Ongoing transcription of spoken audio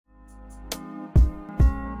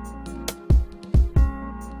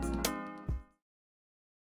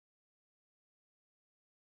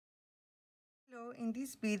So in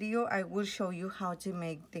this video I will show you how to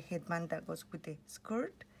make the headband that goes with the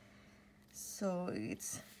skirt. So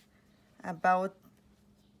it's about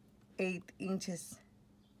 8 inches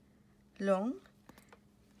long,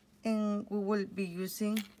 and we will be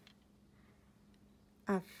using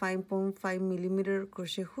a 5.5 millimeter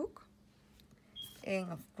crochet hook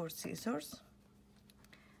and of course scissors.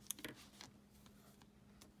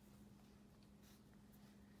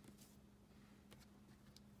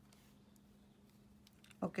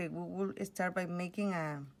 Okay, we will start by making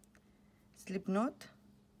a slip knot.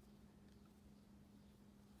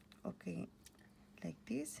 Okay, like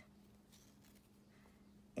this,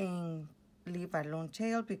 and leave a long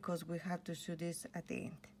tail because we have to sew this at the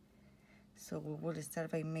end. So we will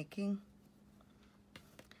start by making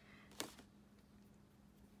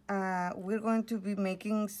we're going to be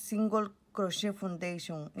making single crochet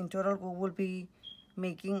foundation. In total we will be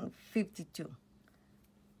making 52.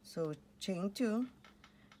 So chain 2,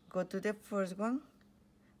 go to the first one,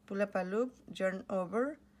 pull up a loop, yarn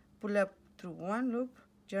over, pull up through one loop,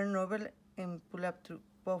 yarn over, and pull up through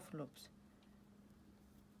both loops.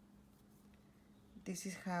 This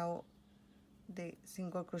is how the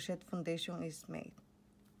single crochet foundation is made.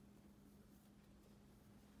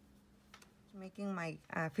 Making my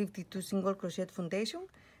 52 single crochet foundation.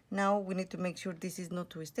 Now we need to make sure this is not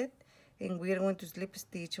twisted, and we are going to slip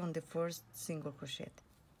stitch on the first single crochet.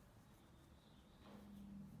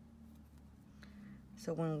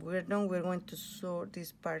 So when we're done, we're going to sew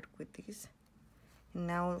this part with this.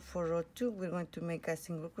 Now for row 2, we're going to make a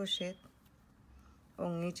single crochet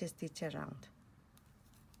on each stitch around.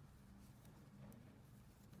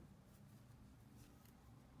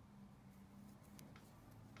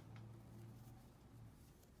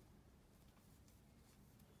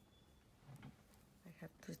 I have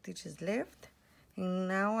 2 stitches left, and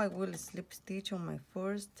now I will slip stitch on my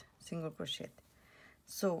first single crochet.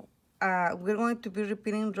 So we're going to be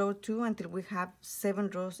repeating row 2 until we have 7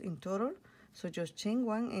 rows in total. So just chain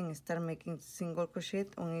 1 and start making single crochet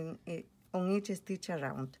on each stitch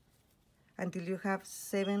around until you have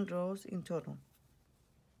 7 rows in total.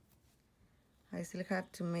 I still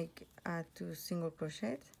have to make 2 single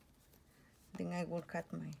crochets. Then I will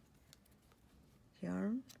cut my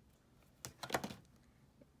yarn.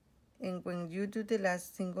 And when you do the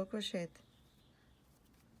last single crochet,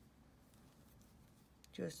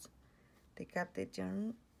 just take up the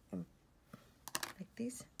yarn and like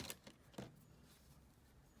this.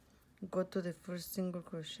 Go to the first single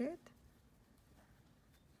crochet,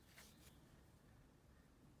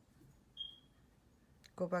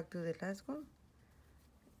 go back to the last one,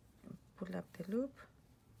 and pull up the loop,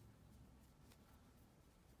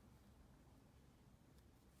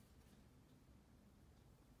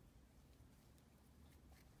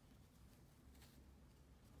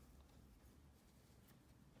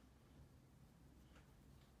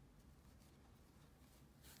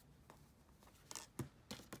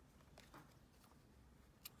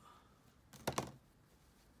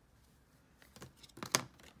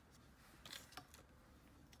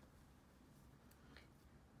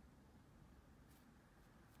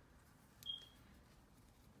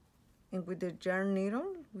 and with the yarn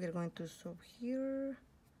needle we are going to sew here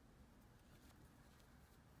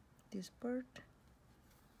this part.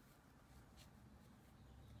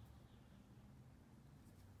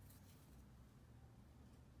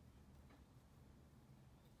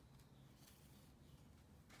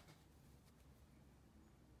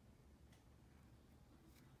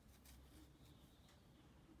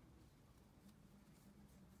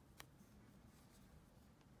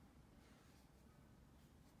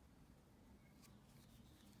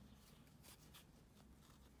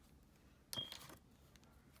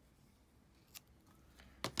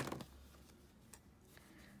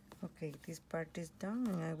 Okay, this part is done,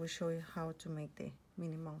 and I will show you how to make the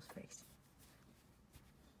Minnie Mouse face.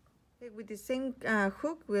 Okay, with the same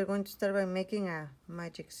hook, we are going to start by making a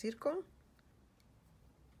magic circle.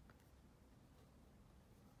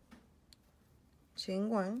 Chain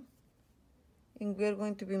 1, and we are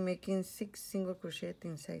going to be making 6 single crochet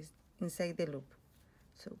inside the loop.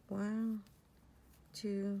 So 1,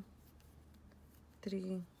 2,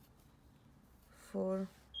 3, 4,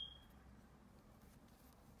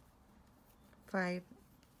 5,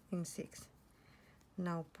 and 6.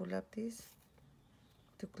 Now pull up this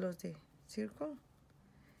to close the circle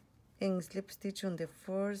and slip stitch on the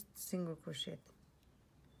first single crochet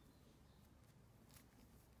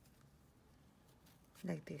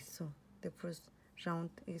like this. So the first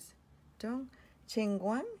round is done. Chain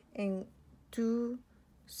 1 and 2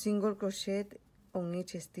 single crochet on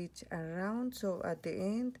each stitch around. So at the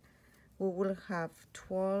end we will have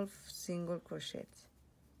 12 single crochets.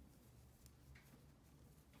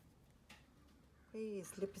 Okay,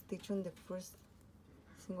 slip stitch on the first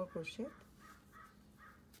single crochet,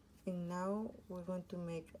 and now we're going to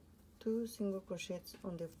make 2 single crochets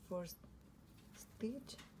on the first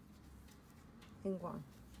stitch and 1.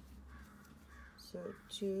 So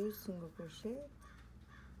 2 single crochet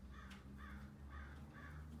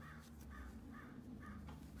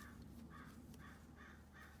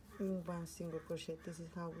and 1 single crochet. This is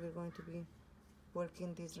how we're going to be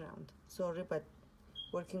working this round. Sorry, but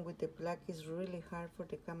working with the black is really hard for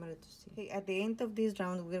the camera to see. Okay, at the end of this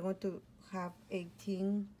round, we're going to have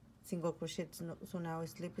 18 single crochets. So now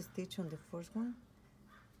slip stitch on the first one,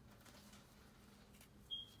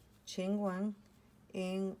 chain 1,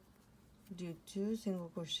 and do 2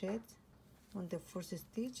 single crochets on the first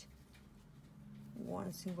stitch,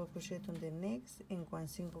 1 single crochet on the next, and 1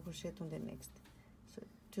 single crochet on the next. So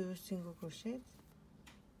 2 single crochets,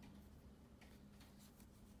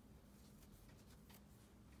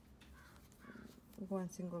 one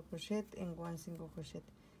single crochet and 1 single crochet.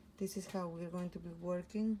 This is how we're going to be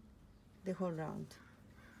working the whole round.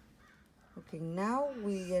 Okay, now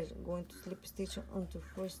we are going to slip stitch onto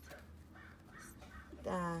first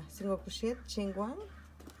single crochet, chain 1,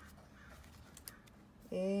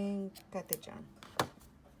 and cut the yarn.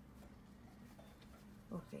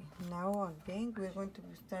 Okay, now again we're going to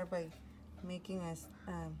start by making a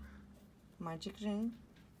magic ring,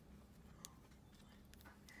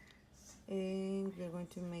 and we're going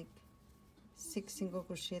to make 6 single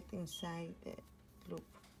crochet inside the loop.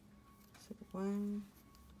 So 1,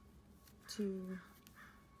 2,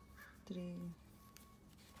 3,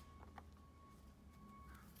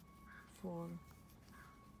 4,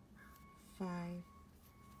 5,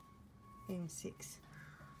 and 6.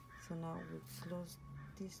 So now we close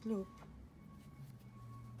this loop,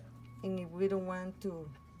 and if we don't want to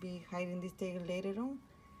be hiding this tail later on,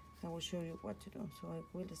 I will show you what to do. So I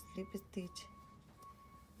will slip stitch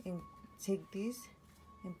and take this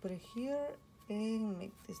and put it here and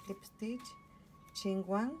make the slip stitch, chain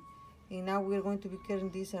 1, and now we're going to be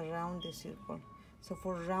carrying this around the circle. So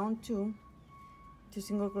for round 2, 2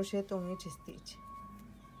 single crochet on each stitch.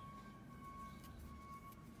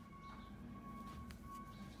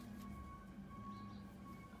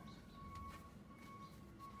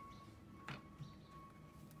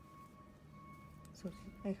 So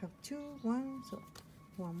I have 2, 1, so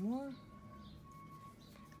 1 more.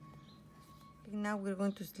 Okay, now we're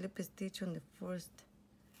going to slip a stitch on the first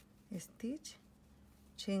stitch,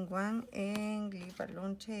 chain 1, and leave a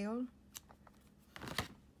long tail.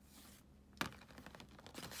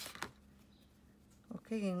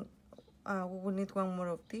 Okay, and we will need 1 more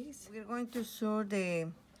of these. We're going to sew the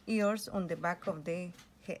ears on the back of the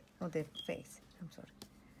head, of the face. I'm sorry.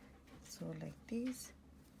 So like this.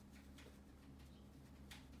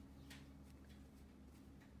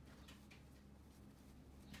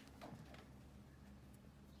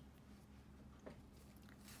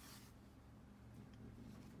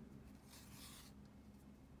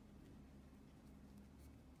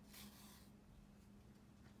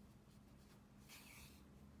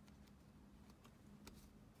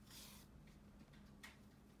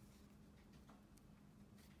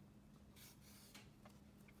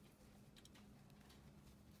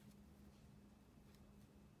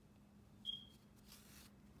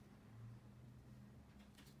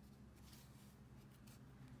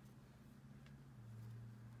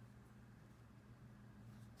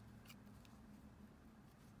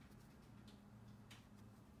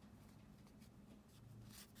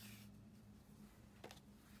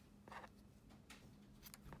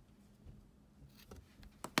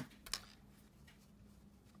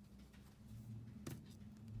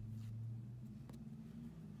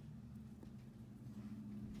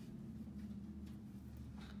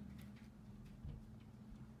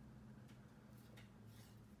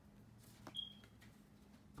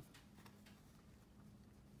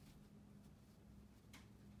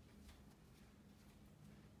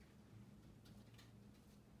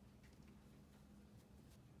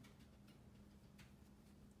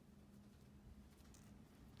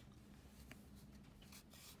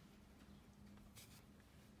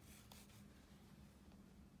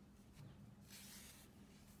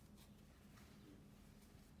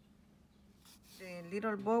 The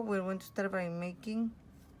little bow, we're going to start by making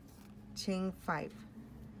chain 5.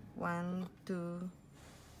 1, 2,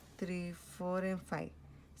 3, 4, and 5.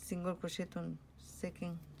 Single crochet on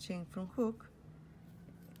second chain from hook,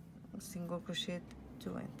 single crochet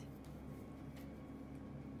to end.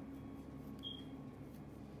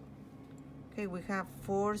 Okay, we have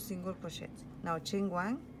 4 single crochets. Now chain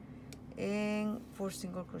 1 and 4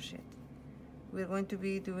 single crochet. We're going to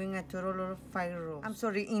be doing a total of 5 rows. I'm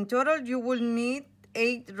sorry, in total you will need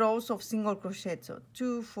 8 rows of single crochet. So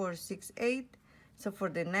 2, 4, 6, 8. So for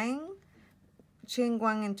the 9, chain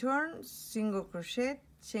 1 and turn, single crochet,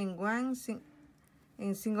 chain 1,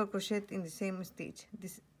 and single crochet in the same stitch.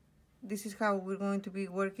 This is how we're going to be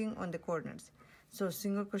working on the corners. So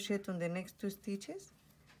single crochet on the next 2 stitches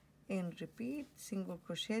and repeat, single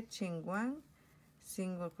crochet, chain 1,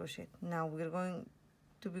 single crochet. Now we're going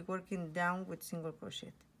to be working down with single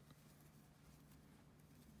crochet.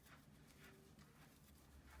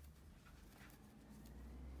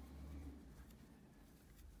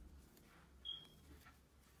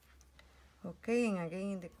 Okay, and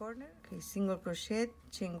again in the corner. Okay, single crochet,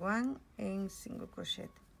 chain 1, and single crochet.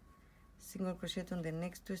 Single crochet on the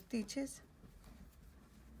next 2 stitches.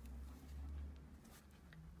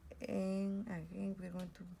 And again we're going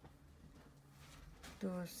to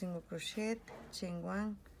do a single crochet, chain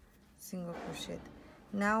 1, single crochet.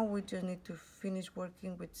 Now we just need to finish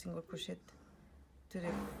working with single crochet to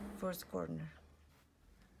the first corner.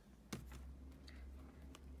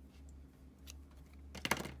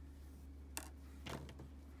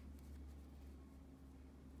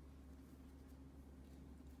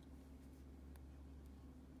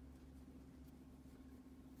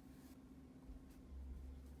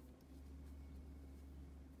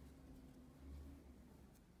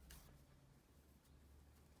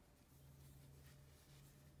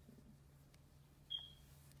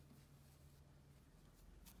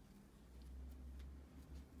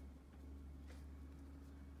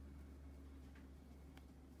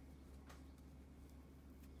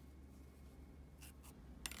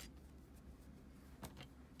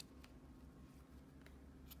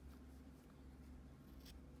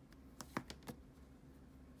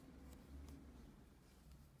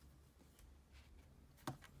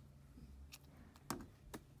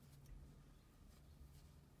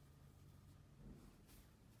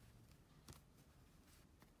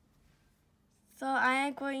 So I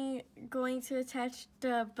am going to attach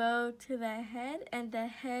the bow to the head and the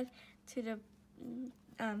head to the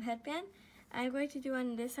headband. I'm going to do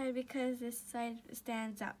on this side because this side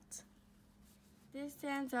stands out. This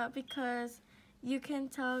stands out because you can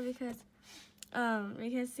tell because we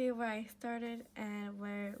can see where I started and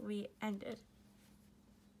where we ended.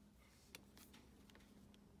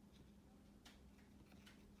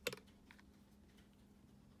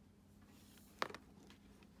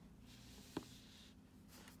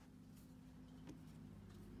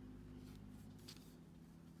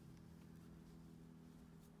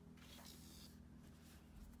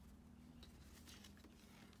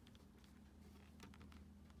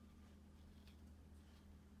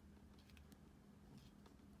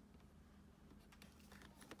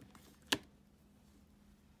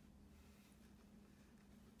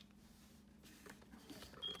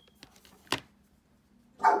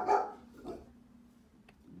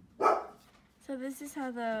 So this is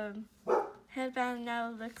how the headband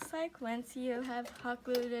now looks like once you have hot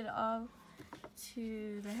glued it all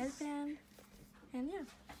to the headband. And yeah,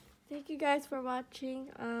 thank you guys for watching.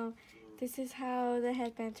 This is how the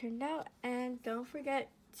headband turned out, and don't forget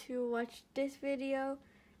to watch this video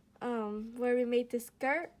where we made the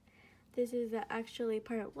skirt. This is actually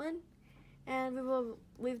part 1, and we will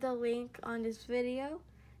leave the link on this video.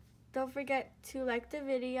 Don't forget to like the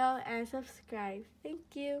video and subscribe.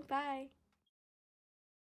 Thank you. Bye.